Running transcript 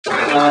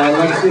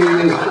Lexy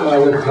is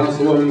with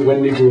Councilwoman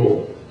Wendy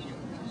Gruhl.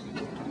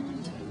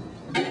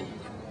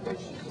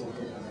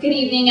 Good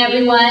evening,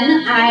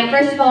 everyone.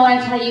 First of all, I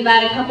want to tell you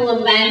about a couple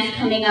of events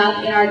coming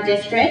up in our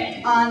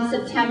district. On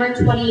September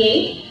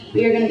 28th,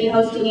 we are going to be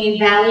hosting a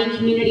Valley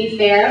Community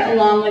Fair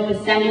along with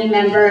Assembly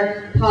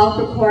Member Paul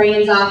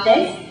Krikorian's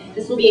office.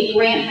 This will be at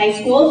Grant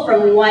High School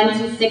from 1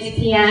 to 6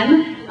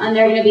 p.m.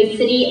 There are going to be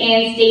city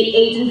and state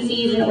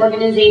agencies and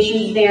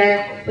organizations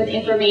there with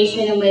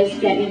information and ways to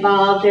get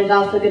involved. There's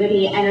also going to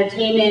be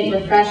entertainment,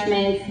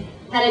 refreshments,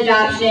 pet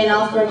adoption,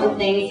 all sorts of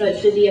things. So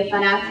it should be a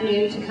fun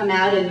afternoon to come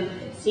out and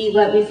see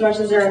what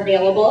resources are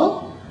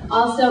available.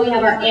 Also, we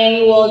have our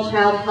annual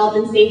Child Health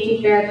and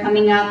Safety Fair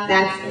coming up.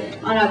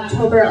 That's on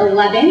October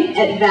 11th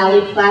at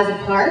Valley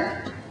Plaza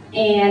Park.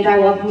 And I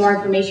will have more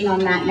information on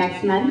that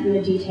next month and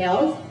the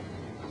details.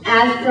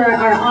 As for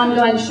our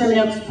ongoing Sherman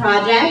Oaks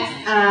project,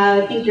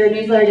 I think your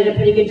newsletter did a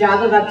pretty good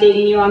job of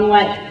updating you on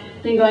what's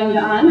been going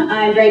on.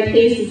 I'm very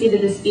pleased to see that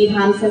the speed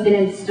humps have been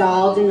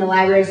installed in the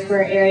Library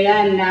Square area,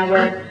 and now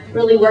we're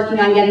really working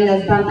on getting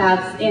those bump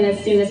outs in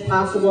as soon as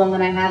possible. And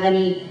when I have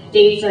any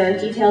dates or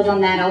details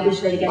on that, I'll be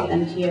sure to get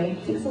them to you.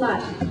 Thanks a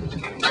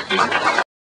lot.